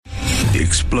The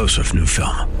explosive new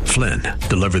film, Flynn,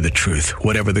 deliver the truth,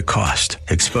 whatever the cost,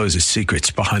 exposes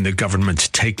secrets behind the government's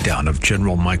takedown of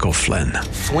General Michael Flynn.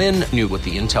 Flynn knew what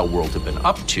the intel world had been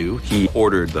up to. He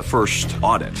ordered the first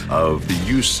audit of the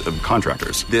use of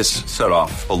contractors. This set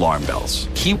off alarm bells.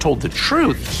 He told the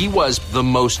truth. He was the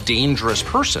most dangerous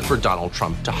person for Donald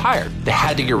Trump to hire. They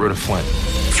had to get rid of Flynn.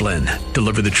 Flynn,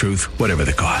 deliver the truth, whatever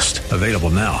the cost. Available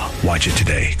now. Watch it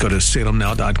today. Go to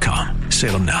salemnow.com.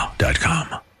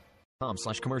 salemnow.com.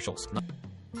 /commercials.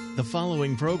 The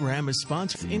following program is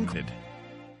sponsored included.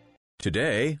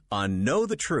 Today on Know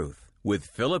the Truth with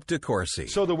Philip DeCourcy.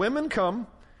 So the women come,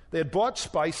 they had bought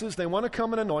spices, they want to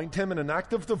come and anoint him in an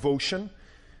act of devotion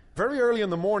very early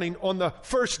in the morning on the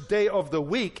first day of the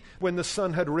week when the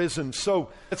sun had risen.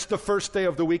 So it's the first day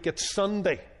of the week, it's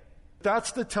Sunday.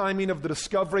 That's the timing of the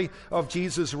discovery of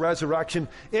Jesus' resurrection.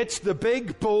 It's the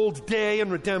big, bold day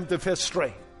in redemptive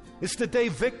history. It's the day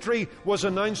victory was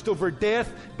announced over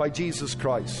death by Jesus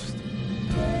Christ.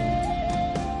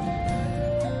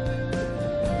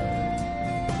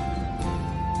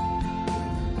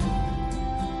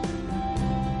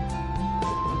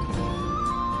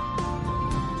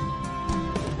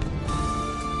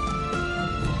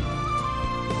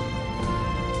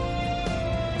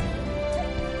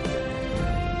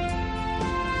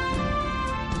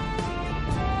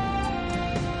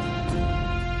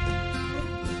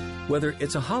 Whether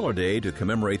it's a holiday to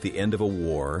commemorate the end of a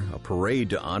war, a parade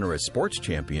to honor a sports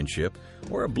championship,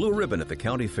 or a blue ribbon at the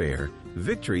county fair,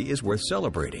 victory is worth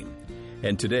celebrating.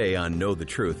 And today on Know the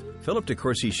Truth, Philip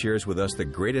DeCourcy shares with us the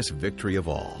greatest victory of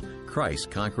all,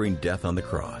 Christ conquering death on the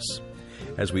cross.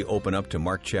 As we open up to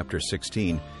Mark chapter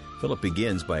 16, Philip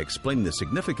begins by explaining the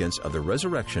significance of the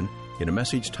resurrection in a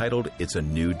message titled, It's a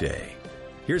New Day.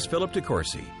 Here's Philip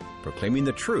DeCourcy, proclaiming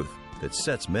the truth that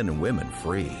sets men and women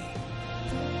free.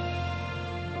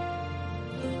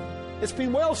 It's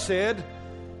been well said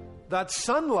that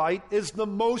sunlight is the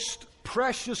most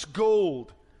precious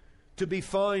gold to be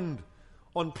found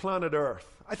on planet Earth.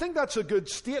 I think that's a good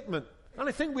statement, and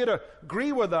I think we'd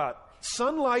agree with that.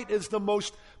 Sunlight is the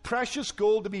most precious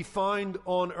gold to be found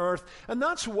on Earth, and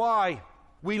that's why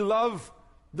we love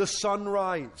the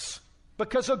sunrise.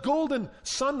 Because a golden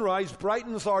sunrise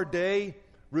brightens our day,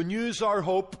 renews our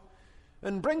hope,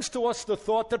 and brings to us the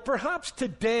thought that perhaps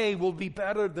today will be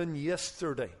better than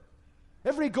yesterday.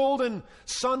 Every golden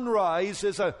sunrise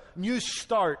is a new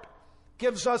start,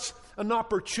 gives us an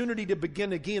opportunity to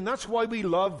begin again. That's why we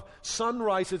love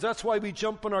sunrises. That's why we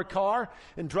jump in our car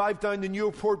and drive down to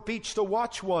Newport Beach to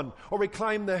watch one, or we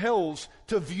climb the hills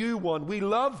to view one. We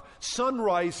love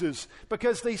sunrises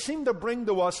because they seem to bring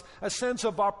to us a sense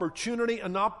of opportunity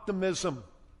and optimism.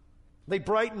 They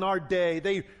brighten our day.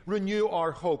 They renew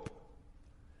our hope.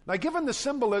 Now, given the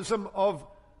symbolism of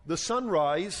the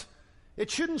sunrise, it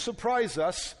shouldn't surprise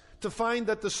us to find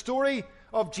that the story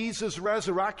of Jesus'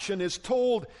 resurrection is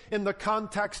told in the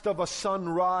context of a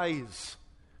sunrise.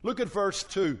 Look at verse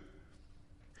 2.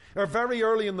 Very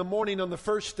early in the morning on the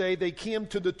first day, they came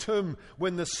to the tomb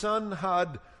when the sun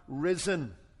had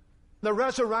risen. The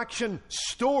resurrection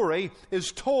story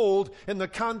is told in the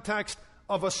context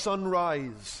of a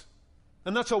sunrise.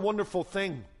 And that's a wonderful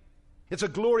thing. It's a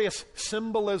glorious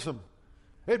symbolism.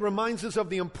 It reminds us of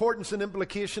the importance and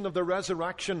implication of the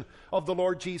resurrection of the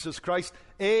Lord Jesus Christ.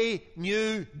 A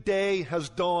new day has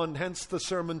dawned, hence the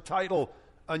sermon title,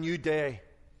 A New Day.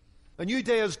 A new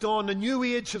day has dawned, a new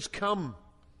age has come.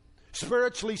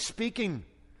 Spiritually speaking,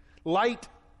 light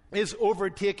is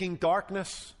overtaking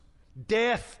darkness.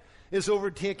 Death is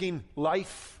overtaking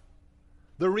life.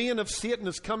 The reign of Satan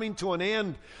is coming to an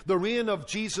end. The reign of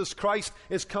Jesus Christ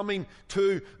is coming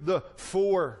to the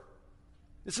fore.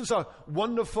 This is a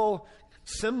wonderful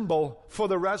symbol for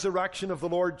the resurrection of the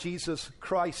Lord Jesus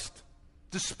Christ.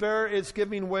 Despair is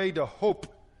giving way to hope.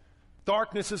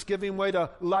 Darkness is giving way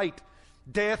to light.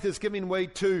 Death is giving way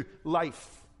to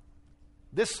life.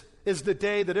 This is the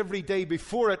day that every day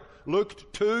before it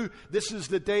looked to. This is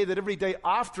the day that every day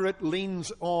after it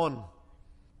leans on.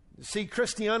 See,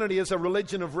 Christianity is a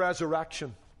religion of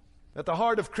resurrection. At the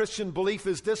heart of Christian belief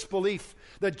is this belief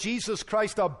that Jesus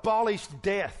Christ abolished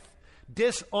death,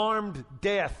 disarmed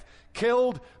death,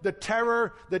 killed the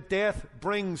terror that death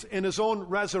brings in his own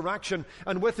resurrection.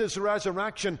 And with his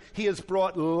resurrection, he has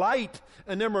brought light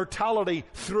and immortality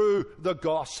through the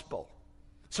gospel.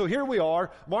 So here we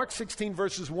are, Mark 16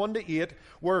 verses 1 to 8,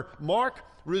 where Mark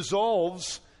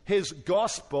resolves his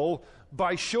gospel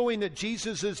by showing that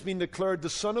Jesus has been declared the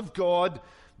Son of God,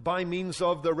 by means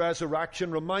of the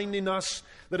resurrection, reminding us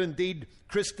that indeed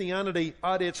Christianity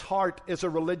at its heart is a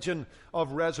religion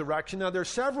of resurrection. Now, there are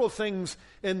several things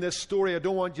in this story I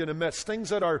don't want you to miss, things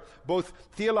that are both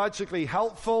theologically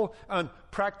helpful and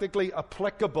practically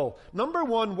applicable. Number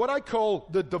one, what I call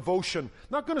the devotion.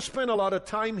 Not going to spend a lot of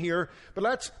time here, but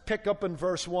let's pick up in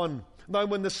verse 1. Now,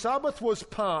 when the Sabbath was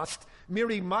past,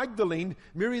 Mary Magdalene,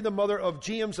 Mary the mother of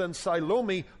James and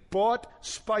Salome, bought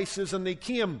spices, and they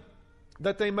came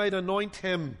that they might anoint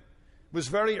him. It was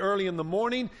very early in the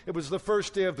morning. It was the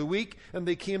first day of the week, and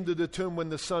they came to the tomb when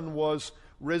the sun was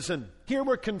risen. Here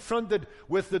we're confronted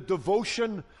with the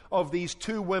devotion of these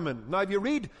two women. Now, if you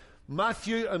read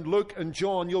Matthew and Luke and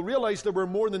John, you'll realize there were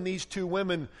more than these two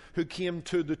women who came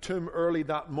to the tomb early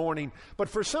that morning. But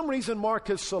for some reason, Mark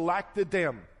has selected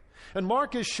them. And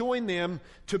Mark is showing them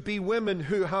to be women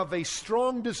who have a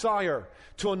strong desire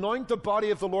to anoint the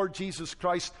body of the Lord Jesus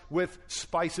Christ with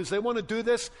spices. They want to do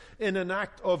this in an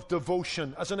act of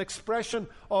devotion, as an expression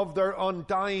of their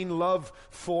undying love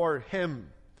for Him.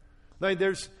 Now,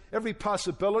 there's every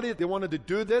possibility they wanted to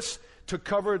do this to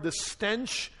cover the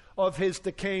stench of His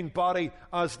decaying body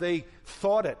as they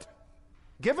thought it.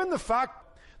 Given the fact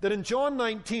that in John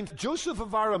 19, Joseph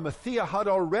of Arimathea had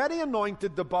already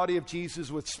anointed the body of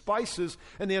Jesus with spices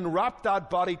and then wrapped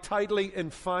that body tightly in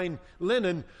fine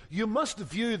linen, you must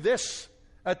view this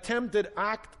attempted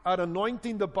act at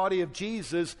anointing the body of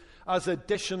Jesus as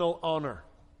additional honor.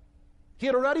 He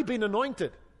had already been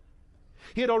anointed.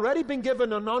 He had already been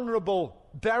given an honorable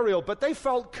burial, but they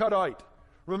felt cut out.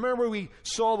 Remember, we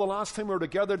saw the last time we were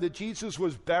together that Jesus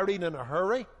was buried in a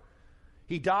hurry.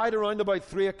 He died around about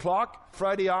 3 o'clock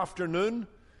Friday afternoon.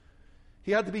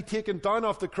 He had to be taken down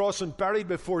off the cross and buried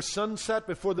before sunset,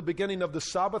 before the beginning of the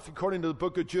Sabbath, according to the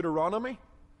book of Deuteronomy.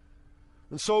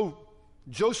 And so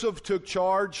Joseph took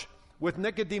charge with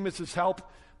Nicodemus' help.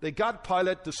 They got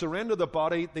Pilate to surrender the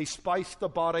body. They spiced the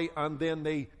body, and then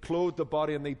they clothed the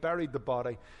body, and they buried the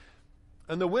body.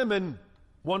 And the women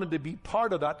wanted to be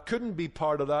part of that, couldn't be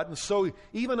part of that. And so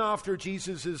even after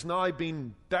Jesus is now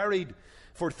being buried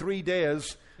for 3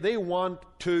 days, they want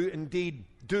to indeed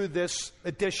do this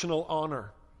additional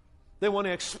honor. They want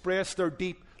to express their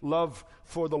deep love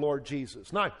for the Lord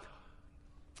Jesus. Now,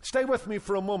 stay with me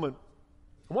for a moment.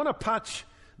 I want to patch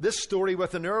this story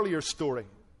with an earlier story.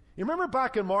 You remember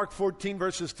back in Mark 14,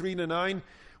 verses 3 to 9,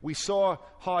 we saw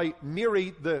how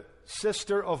Mary, the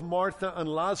sister of Martha and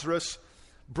Lazarus,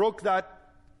 broke that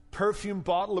perfume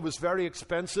bottle. It was very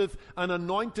expensive, and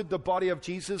anointed the body of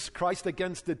Jesus Christ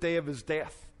against the day of His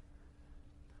death.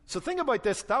 So think about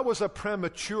this. That was a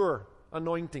premature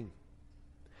anointing.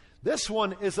 This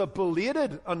one is a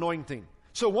belated anointing.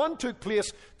 So one took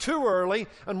place too early,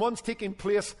 and one's taking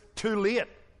place too late.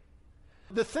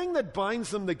 The thing that binds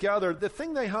them together, the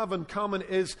thing they have in common,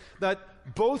 is that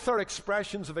both are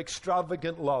expressions of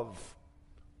extravagant love.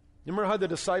 You remember how the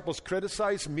disciples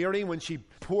criticized Mary when she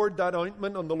poured that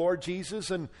ointment on the Lord Jesus,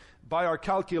 and by our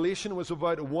calculation it was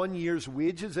about 1 year's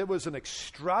wages. It was an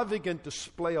extravagant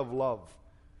display of love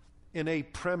in a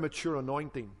premature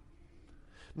anointing.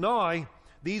 Now,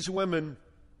 these women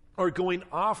are going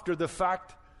after the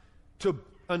fact to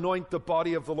anoint the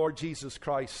body of the Lord Jesus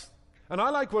Christ. And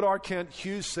I like what R. Kent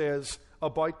Hughes says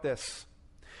about this.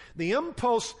 The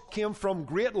impulse came from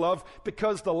great love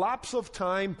because the lapse of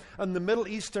time and the Middle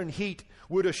Eastern heat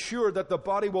would assure that the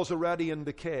body was already in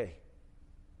decay.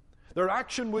 Their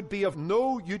action would be of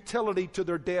no utility to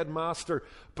their dead master,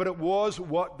 but it was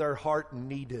what their heart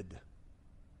needed.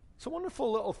 It's a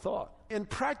wonderful little thought. In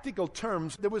practical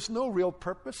terms, there was no real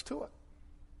purpose to it.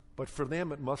 But for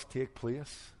them, it must take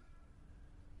place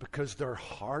because their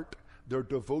heart, their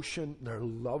devotion, their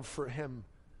love for Him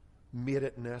made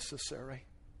it necessary.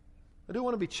 I do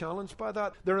want to be challenged by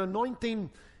that. Their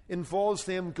anointing involves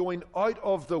them going out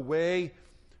of the way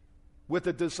with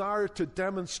a desire to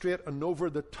demonstrate an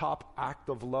over-the-top act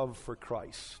of love for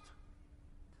Christ.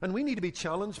 And we need to be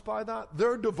challenged by that.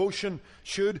 Their devotion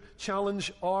should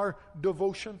challenge our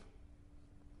devotion.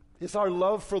 Is our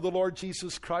love for the Lord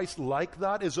Jesus Christ like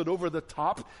that? Is it over the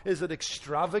top? Is it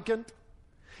extravagant?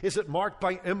 Is it marked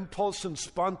by impulse and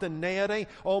spontaneity,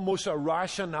 almost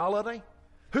irrationality?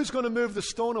 Who's going to move the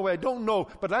stone away? I don't know,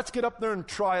 but let's get up there and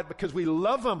try it because we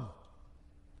love Him.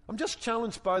 I'm just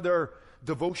challenged by their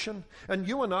devotion, and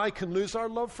you and I can lose our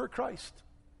love for Christ.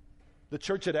 The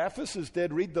church at Ephesus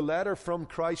did read the letter from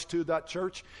Christ to that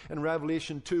church in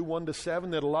Revelation 2, 1-7.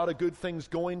 They had a lot of good things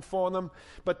going for them,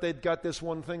 but they'd got this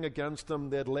one thing against them.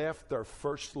 They'd left their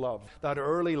first love, that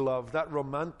early love, that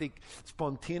romantic,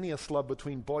 spontaneous love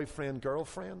between boyfriend,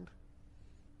 girlfriend.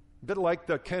 A bit like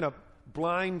the kind of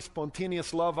blind,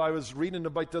 spontaneous love. I was reading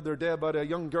about the other day about a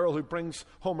young girl who brings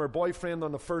home her boyfriend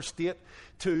on the first date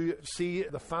to see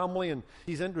the family, and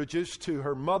he's introduced to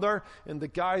her mother, and the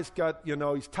guy's got,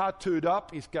 he's tattooed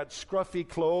up, he's got scruffy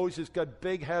clothes, he's got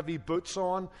big heavy boots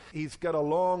on, he's got a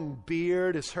long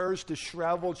beard, his hair's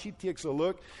disheveled. She takes a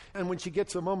look, and when she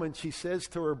gets a moment, she says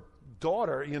to her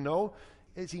daughter,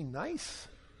 is he nice?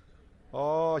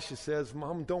 Oh, she says,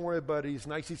 Mom, don't worry about it. He's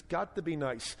nice. He's got to be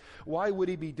nice. Why would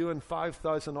he be doing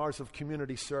 5,000 hours of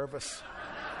community service?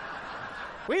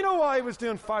 We know why he was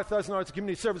doing 5,000 hours of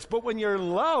community service, but when you're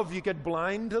in love, you get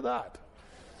blind to that.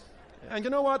 And you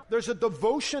know what? There's a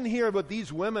devotion here with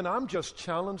these women I'm just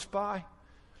challenged by.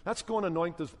 Let's go and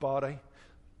anoint this body.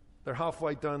 They're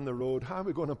halfway down the road. How are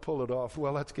we going to pull it off?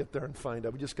 Well, let's get there and find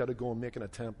out. We just got to go and make an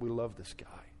attempt. We love this guy.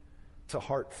 It's a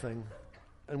heart thing.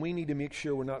 And we need to make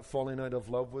sure we're not falling out of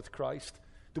love with Christ.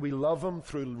 Do we love Him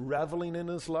through reveling in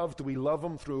His love? Do we love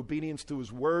Him through obedience to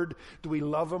His word? Do we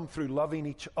love Him through loving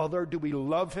each other? Do we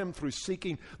love Him through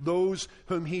seeking those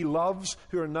whom He loves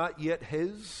who are not yet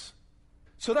His?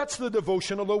 So that's the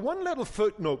devotion. Although one little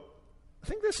footnote, I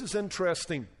think this is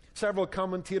interesting. Several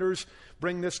commentators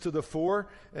bring this to the fore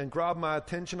and grab my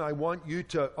attention. I want you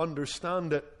to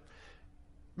understand it.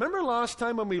 Remember last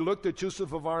time when we looked at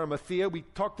Joseph of Arimathea, we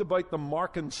talked about the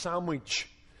Markan sandwich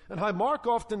and how Mark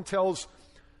often tells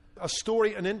a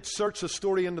story and inserts a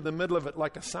story into the middle of it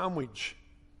like a sandwich.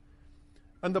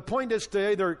 And the point is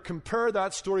to either compare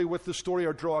that story with the story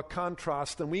or draw a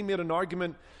contrast. And we made an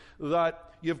argument that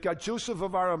you've got Joseph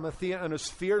of Arimathea and his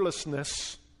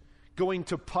fearlessness going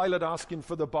to Pilate asking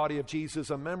for the body of Jesus,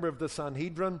 a member of the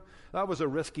Sanhedrin. That was a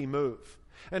risky move.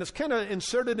 And it's kind of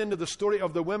inserted into the story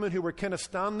of the women who were kind of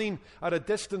standing at a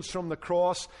distance from the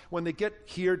cross. When they get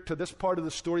here to this part of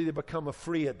the story, they become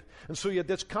afraid. And so you had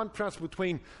this contrast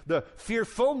between the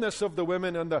fearfulness of the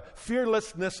women and the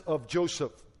fearlessness of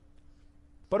Joseph.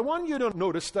 But I want you to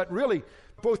notice that really,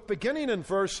 both beginning in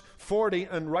verse 40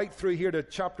 and right through here to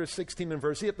chapter 16 and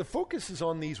verse 8, the focus is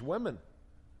on these women.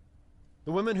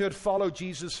 The women who had followed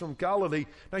Jesus from Galilee.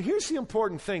 Now here's the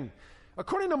important thing.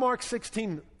 According to Mark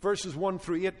 16, verses 1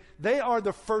 through 8, they are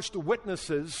the first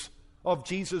witnesses of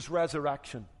Jesus'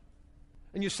 resurrection.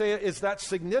 And you say, is that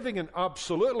significant?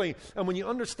 Absolutely. And when you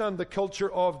understand the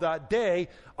culture of that day,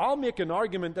 I'll make an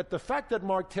argument that the fact that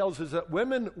Mark tells us that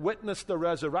women witnessed the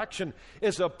resurrection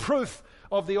is a proof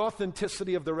of the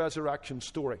authenticity of the resurrection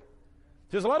story.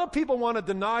 There's a lot of people want to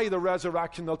deny the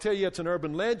resurrection. They'll tell you it's an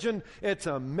urban legend, it's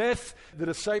a myth. The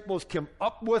disciples came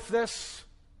up with this.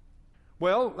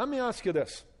 Well, let me ask you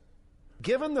this.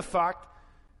 Given the fact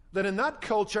that in that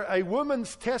culture a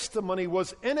woman's testimony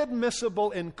was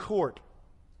inadmissible in court,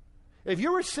 if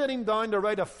you were sitting down to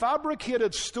write a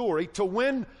fabricated story to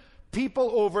win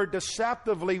people over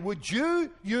deceptively, would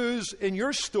you use in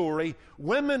your story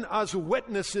women as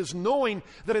witnesses, knowing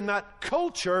that in that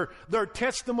culture their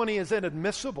testimony is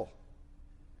inadmissible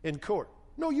in court?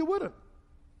 No, you wouldn't.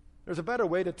 There's a better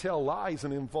way to tell lies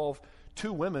and involve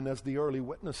two women as the early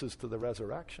witnesses to the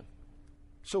resurrection.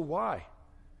 So why?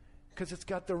 Because it's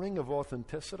got the ring of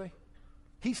authenticity.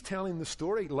 He's telling the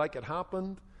story like it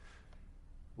happened,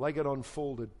 like it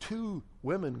unfolded. Two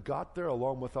women got there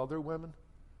along with other women.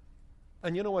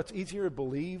 And you know what's easier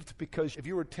believed? Because if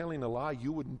you were telling a lie,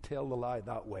 you wouldn't tell the lie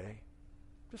that way.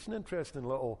 Just an interesting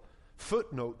little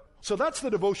footnote. So that's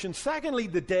the devotion. Secondly,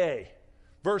 the day.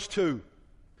 Verse 2.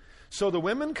 So the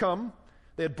women come.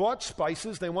 They had bought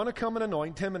spices. They want to come and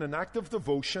anoint him in an act of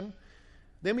devotion.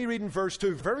 Then we read in verse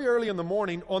 2, very early in the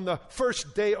morning, on the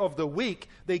first day of the week,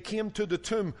 they came to the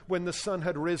tomb when the sun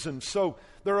had risen. So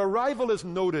their arrival is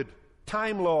noted,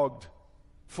 time-logged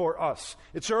for us.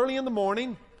 It's early in the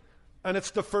morning, and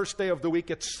it's the first day of the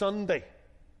week. It's Sunday.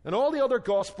 And all the other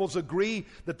Gospels agree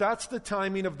that that's the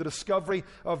timing of the discovery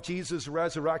of Jesus'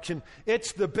 resurrection.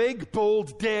 It's the big,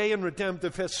 bold day in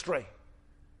redemptive history.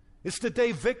 It's the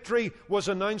day victory was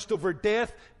announced over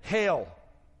death, hell,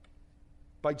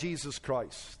 by Jesus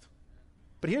Christ.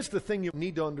 But here's the thing you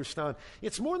need to understand.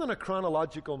 It's more than a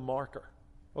chronological marker,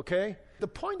 okay? The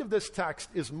point of this text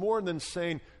is more than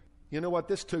saying, you know what,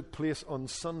 this took place on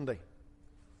Sunday.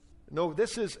 No,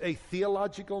 this is a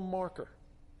theological marker.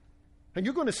 And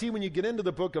you're going to see when you get into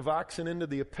the book of Acts and into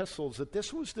the epistles that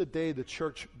this was the day the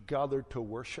church gathered to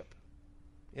worship.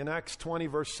 In Acts 20,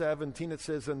 verse 17, it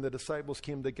says, and the disciples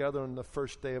came together on the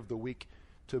first day of the week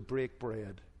to break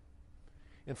bread.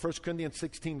 In 1 Corinthians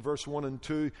 16, verse 1 and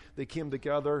 2, they came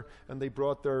together and they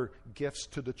brought their gifts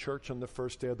to the church on the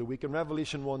first day of the week. In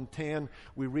Revelation 1:10,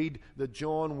 we read that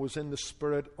John was in the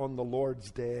Spirit on the Lord's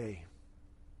day.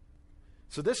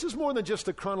 So this is more than just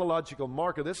a chronological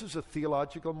marker. This is a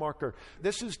theological marker.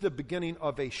 This is the beginning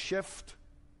of a shift.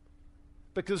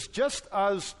 Because just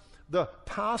as the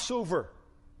Passover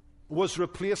was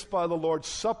replaced by the Lord's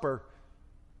Supper,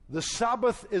 the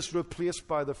Sabbath is replaced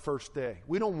by the first day.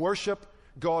 We don't worship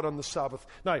God on the Sabbath.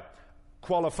 Now,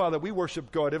 qualify that we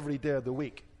worship God every day of the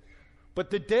week. But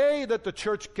the day that the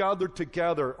church gathered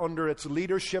together under its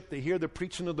leadership to hear the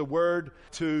preaching of the word,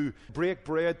 to break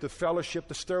bread, to fellowship,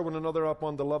 to stir one another up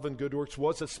on the love and good works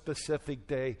was a specific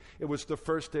day. It was the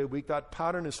first day of the week. That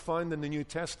pattern is found in the New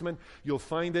Testament. You'll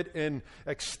find it in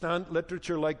extant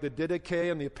literature like the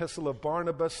Didache and the Epistle of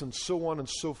Barnabas and so on and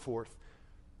so forth.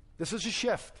 This is a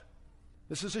shift.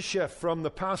 This is a shift from the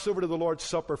Passover to the Lord's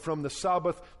Supper, from the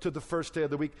Sabbath to the first day of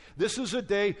the week. This is a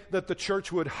day that the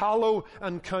church would hallow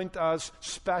and count as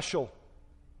special.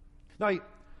 Now,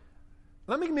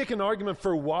 let me make an argument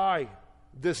for why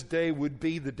this day would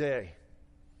be the day.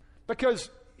 Because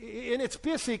in its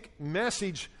basic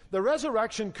message, the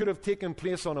resurrection could have taken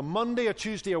place on a Monday, a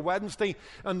Tuesday, a Wednesday,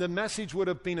 and the message would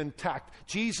have been intact.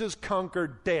 Jesus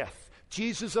conquered death.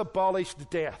 Jesus abolished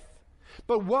death.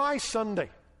 But why Sunday?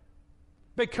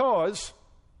 Because,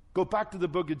 go back to the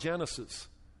book of Genesis,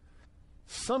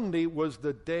 Sunday was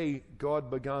the day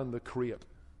God began to create.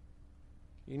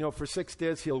 You know, for 6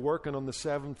 days he'll work, and on the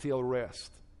seventh he'll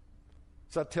rest.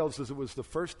 So that tells us it was the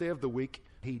first day of the week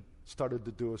he started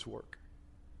to do his work.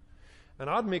 And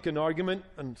I'd make an argument,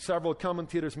 and several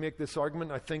commentators make this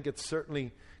argument, I think it's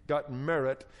certainly got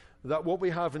merit, that what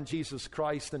we have in Jesus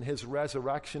Christ and his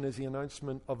resurrection is the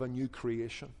announcement of a new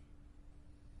creation.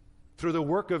 Through the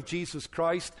work of Jesus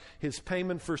Christ, his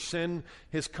payment for sin,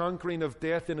 his conquering of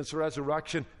death and his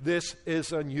resurrection, this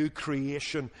is a new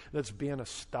creation that's being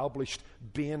established,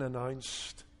 being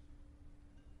announced.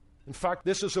 In fact,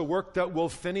 this is a work that will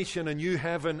finish in a new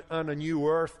heaven and a new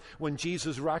earth when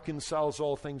Jesus reconciles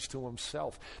all things to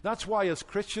himself. That's why as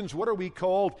Christians, what are we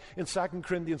called in 2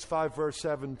 Corinthians 5 verse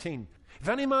 17? If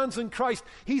any man's in Christ,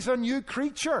 he's a new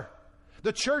creature.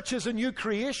 The church is a new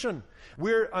creation.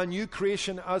 We're a new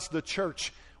creation as the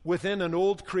church within an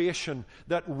old creation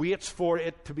that waits for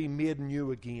it to be made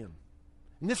new again.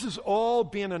 And this is all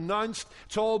being announced.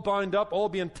 It's all bound up, all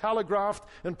being telegraphed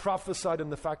and prophesied in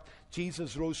the fact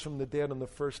Jesus rose from the dead on the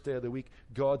first day of the week.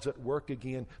 God's at work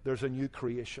again. There's a new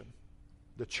creation.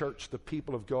 The church, the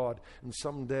people of God. And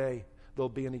someday there'll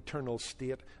be an eternal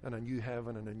state and a new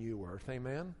heaven and a new earth.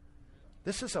 Amen?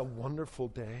 This is a wonderful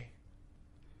day.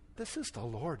 This is the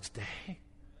Lord's day.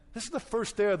 This is the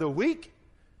first day of the week.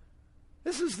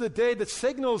 This is the day that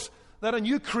signals that a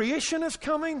new creation is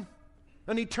coming.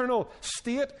 An eternal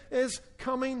state is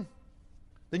coming.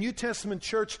 The New Testament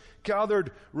church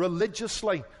gathered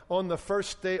religiously on the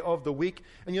first day of the week.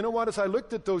 And you know what? As I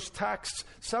looked at those texts,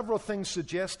 several things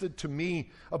suggested to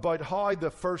me about how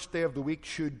the first day of the week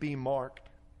should be marked.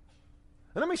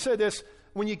 And let me say this.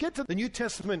 When you get to the New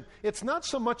Testament, it's not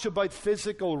so much about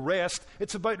physical rest.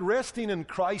 It's about resting in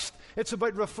Christ. It's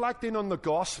about reflecting on the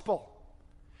gospel.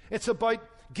 It's about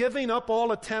giving up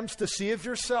all attempts to save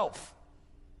yourself.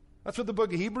 That's what the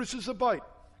book of Hebrews is about.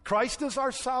 Christ is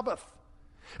our Sabbath.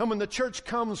 And when the church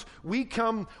comes, we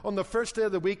come on the first day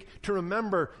of the week to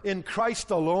remember in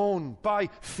Christ alone, by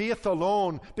faith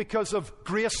alone, because of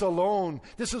grace alone.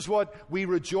 This is what we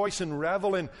rejoice and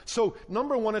revel in. So,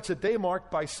 number one, it's a day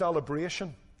marked by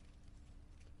celebration.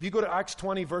 If you go to Acts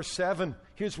 20, verse 7,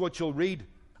 here's what you'll read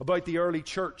about the early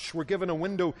church. We're given a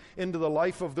window into the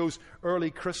life of those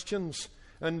early Christians.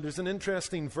 And there's an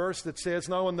interesting verse that says,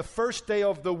 now on the first day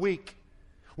of the week,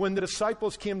 when the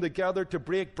disciples came together to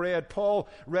break bread, Paul,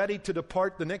 ready to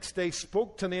depart the next day,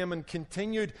 spoke to them and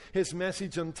continued his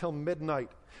message until midnight.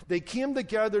 They came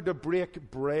together to break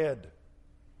bread.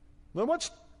 Now, what's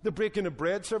the breaking of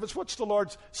bread service? What's the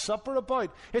Lord's Supper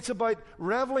about? It's about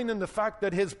reveling in the fact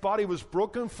that his body was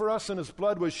broken for us and his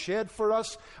blood was shed for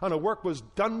us and a work was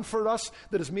done for us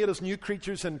that has made us new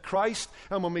creatures in Christ.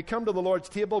 And when we come to the Lord's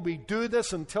table, we do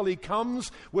this until he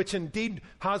comes, which indeed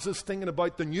has us thinking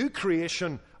about the new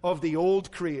creation of the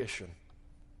old creation.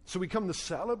 So we come to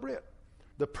celebrate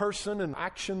the person and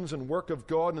actions and work of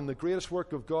God, and the greatest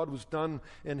work of God was done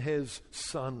in his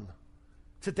Son.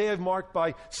 It's a day marked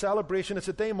by celebration. It's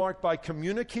a day marked by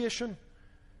communication.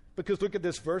 Because look at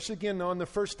this verse again. On the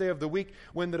first day of the week,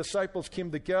 when the disciples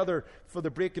came together for the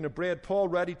breaking of bread, Paul,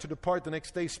 ready to depart the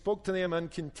next day, spoke to them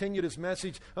and continued his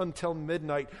message until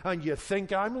midnight. And you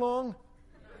think I'm long?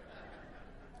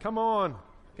 Come on,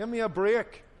 give me a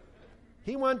break.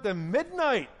 He went to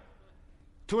midnight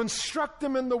to instruct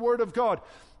them in the Word of God.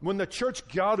 When the church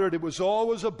gathered, it was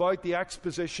always about the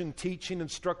exposition, teaching,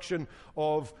 instruction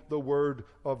of the Word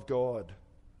of God.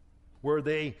 where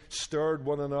they stirred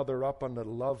one another up unto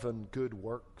love and good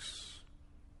works.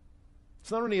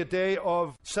 It's not only a day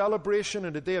of celebration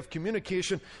and a day of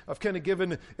communication. I've kind of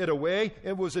given it away.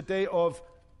 It was a day of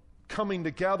coming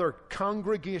together,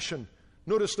 congregation.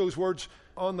 Notice those words,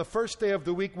 on the first day of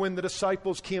the week when the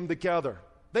disciples came together.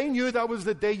 They knew that was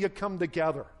the day you come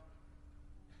together.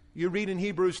 You read in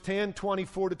Hebrews 10,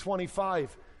 24 to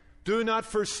 25, do not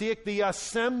forsake the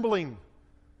assembling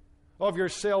of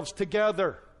yourselves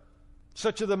together.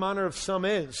 Such is the manner of some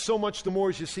is, so much the more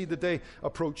as you see the day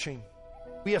approaching.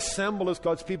 We assemble as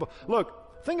God's people.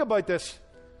 Look, think about this.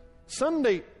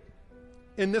 Sunday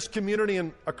in this community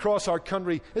and across our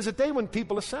country is a day when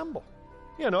people assemble.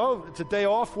 You know, it's a day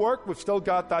off work. We've still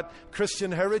got that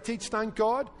Christian heritage, thank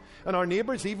God. And our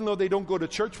neighbors, even though they don't go to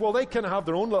church, well, they can have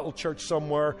their own little church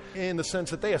somewhere in the sense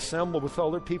that they assemble with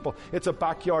other people. It's a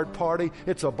backyard party.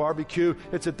 It's a barbecue.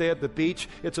 It's a day at the beach.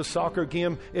 It's a soccer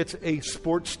game. It's a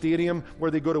sports stadium where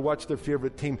they go to watch their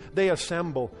favorite team. They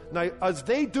assemble. Now, as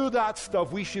they do that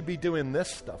stuff, we should be doing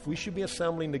this stuff. We should be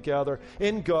assembling together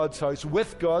in God's house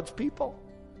with God's people.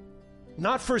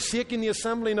 Not forsaking the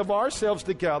assembling of ourselves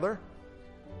together.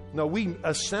 No, we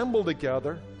assemble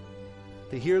together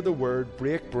to hear the word,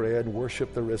 break bread,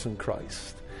 worship the risen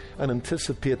Christ, and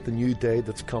anticipate the new day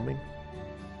that's coming.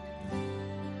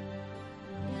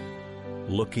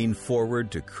 Looking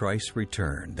forward to Christ's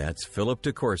return. That's Philip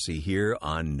DeCourcy here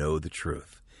on Know the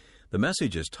Truth. The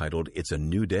message is titled, It's a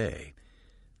New Day.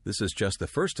 This is just the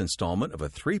first installment of a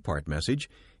 3-part message,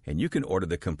 and you can order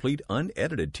the complete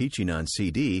unedited teaching on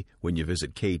CD when you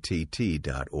visit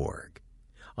ktt.org.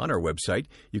 On our website,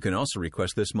 you can also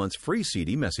request this month's free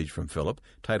CD message from Philip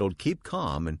titled Keep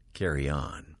Calm and Carry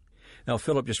On. Now,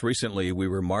 Philip, just recently we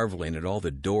were marveling at all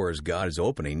the doors God is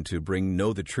opening to bring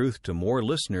Know the Truth to more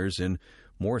listeners in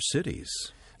more cities.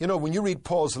 You know, when you read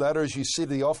Paul's letters, you see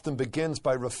that he often begins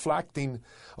by reflecting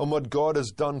on what God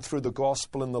has done through the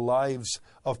gospel in the lives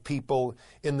of people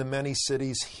in the many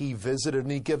cities he visited,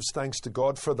 and he gives thanks to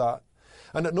God for that.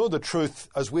 And at Know the Truth,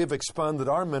 as we've expanded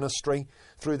our ministry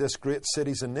through this Great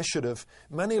Cities initiative,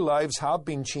 many lives have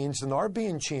been changed and are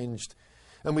being changed.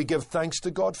 And we give thanks to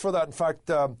God for that. In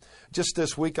fact, just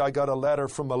this week I got a letter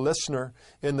from a listener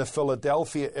in the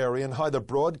Philadelphia area and how the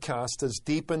broadcast has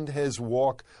deepened his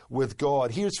walk with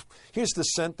God. Here's the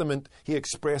sentiment he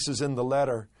expresses in the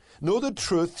letter. Know the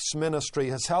Truth's ministry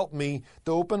has helped me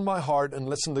to open my heart and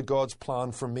listen to God's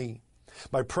plan for me.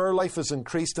 My prayer life has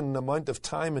increased in an amount of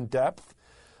time and depth.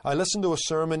 I listen to a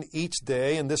sermon each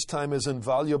day, and this time is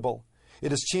invaluable. It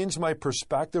has changed my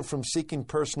perspective from seeking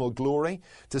personal glory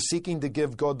to seeking to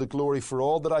give God the glory for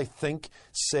all that I think,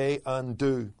 say, and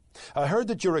do. I heard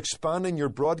that you're expanding your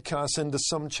broadcasts into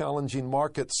some challenging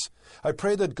markets. I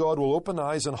pray that God will open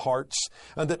eyes and hearts,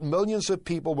 and that millions of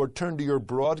people will turn to your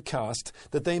broadcast,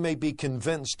 that they may be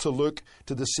convinced to look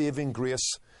to the saving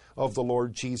grace of the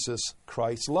Lord Jesus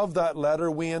Christ. Love that letter,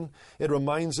 Wayne. It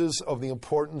reminds us of the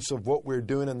importance of what we're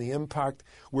doing and the impact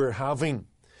we're having.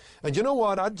 And you know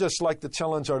what? I'd just like to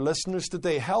challenge our listeners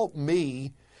today. Help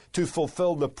me to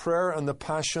fulfill the prayer and the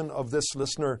passion of this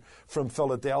listener from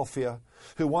Philadelphia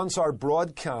who wants our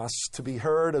broadcasts to be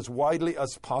heard as widely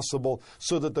as possible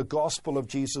so that the gospel of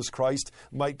Jesus Christ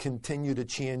might continue to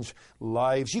change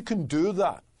lives. You can do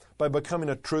that by becoming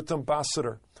a Truth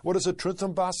Ambassador. What is a Truth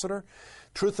Ambassador?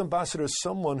 Truth Ambassador is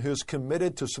someone who is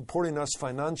committed to supporting us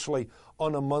financially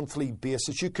on a monthly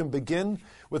basis. You can begin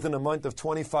with an amount of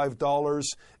 $25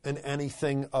 and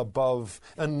anything above,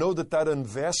 and know that that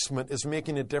investment is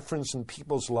making a difference in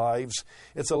people's lives.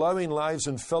 It's allowing lives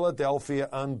in Philadelphia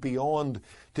and beyond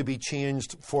to be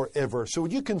changed forever. So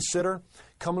would you consider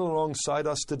coming alongside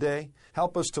us today?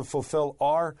 Help us to fulfill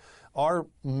our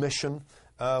mission,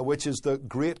 which is the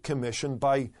Great Commission,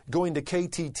 by going to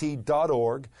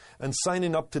ktt.org and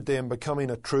signing up today and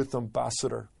becoming a Truth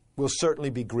Ambassador. We'll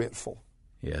certainly be grateful.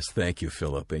 Yes, thank you,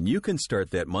 Philip. And you can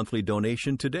start that monthly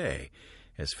donation today.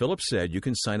 As Philip said, you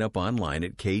can sign up online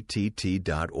at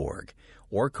ktt.org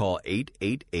or call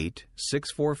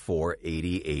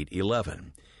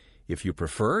 888-644-8811. If you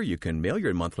prefer, you can mail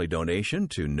your monthly donation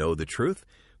to Know the Truth,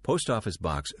 Post Office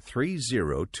Box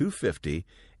 30250,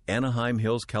 Anaheim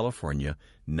Hills, California,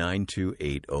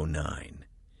 92809.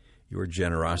 Your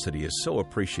generosity is so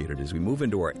appreciated as we move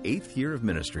into our 8th year of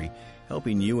ministry,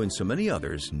 helping you and so many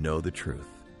others know the truth.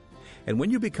 And when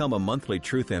you become a monthly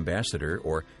Truth Ambassador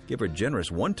or give a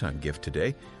generous one-time gift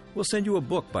today, we'll send you a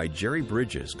book by Jerry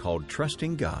Bridges called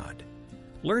Trusting God.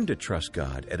 Learn to trust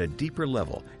God at a deeper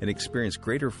level and experience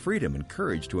greater freedom and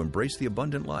courage to embrace the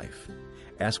abundant life.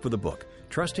 Ask for the book,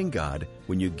 Trusting God,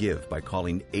 when you give by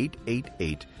calling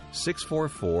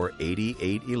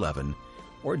 888-644-8811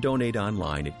 or donate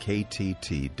online at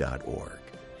ktt.org.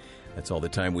 That's all the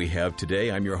time we have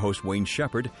today. I'm your host, Wayne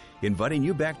Shepherd, inviting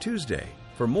you back Tuesday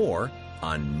for more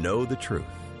on Know the Truth.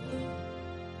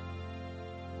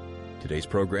 Today's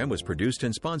program was produced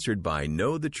and sponsored by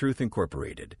Know the Truth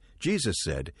Incorporated. Jesus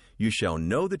said, "You shall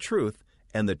know the truth,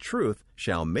 and the truth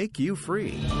shall make you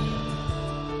free."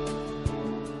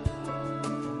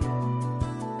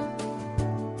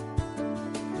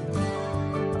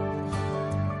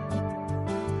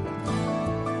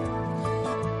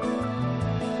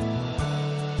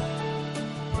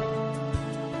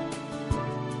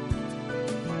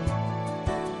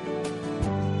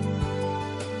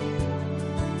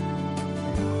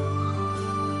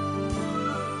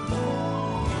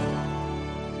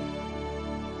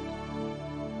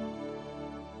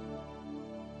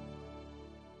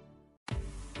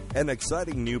 An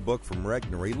exciting new book from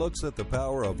Regnery looks at the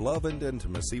power of love and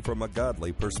intimacy from a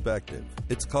godly perspective.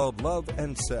 It's called Love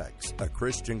and Sex, a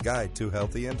Christian guide to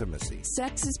healthy intimacy.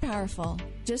 Sex is powerful.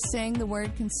 Just saying the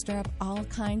word can stir up all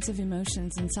kinds of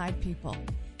emotions inside people.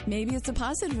 Maybe it's a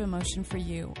positive emotion for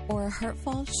you, or a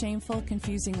hurtful, shameful,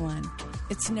 confusing one.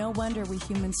 It's no wonder we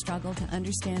humans struggle to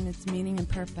understand its meaning and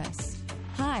purpose.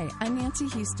 Hi, I'm Nancy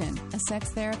Houston, a sex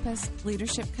therapist,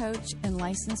 leadership coach, and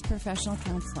licensed professional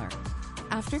counselor.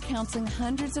 After counseling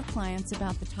hundreds of clients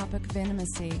about the topic of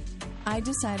intimacy, I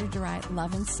decided to write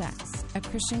Love and Sex, a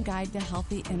Christian guide to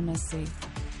healthy intimacy.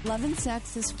 Love and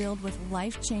Sex is filled with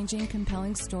life-changing,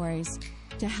 compelling stories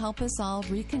to help us all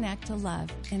reconnect to love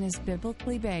and is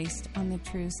biblically based on the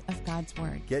truths of God's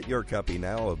Word. Get your copy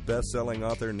now of best-selling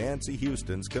author Nancy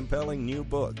Houston's compelling new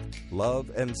book,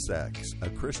 Love and Sex, a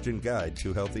Christian guide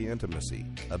to healthy intimacy.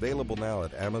 Available now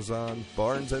at Amazon,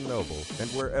 Barnes & Noble, and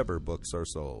wherever books are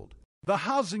sold. The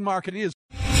housing market is...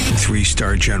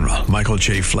 3-star General Michael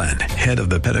J. Flynn, head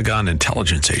of the Pentagon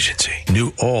Intelligence Agency,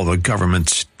 knew all the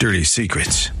government's dirty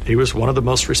secrets. He was one of the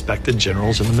most respected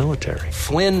generals in the military.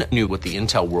 Flynn knew what the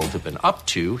intel world had been up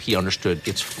to. He understood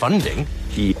its funding.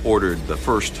 He ordered the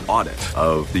first audit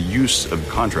of the use of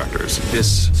contractors.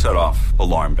 This set off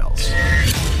alarm bells.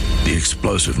 The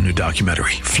explosive new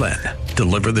documentary, Flynn,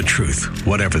 Deliver the Truth,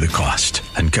 Whatever the Cost,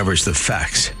 uncovers the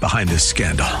facts behind this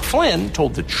scandal. Flynn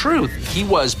told the truth. He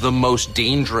was the most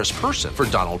dangerous person for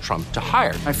Donald Trump to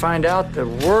hire. I find out the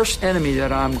worst enemy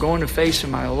that I'm going to face in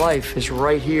my life is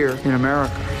right here in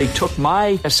America. They took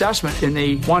my assessment and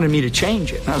they wanted me to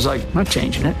change it. And I was like, I'm not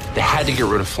changing it. They had to get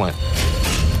rid of Flynn.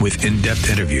 With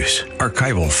in-depth interviews,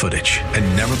 archival footage,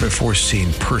 and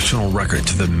never-before-seen personal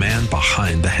records of the man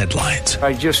behind the headlines.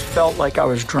 I just felt like I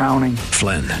was drowning.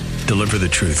 Flynn, Deliver the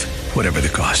Truth, Whatever the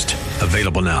Cost.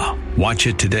 Available now. Watch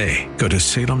it today. Go to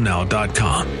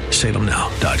salemnow.com.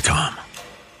 salemnow.com.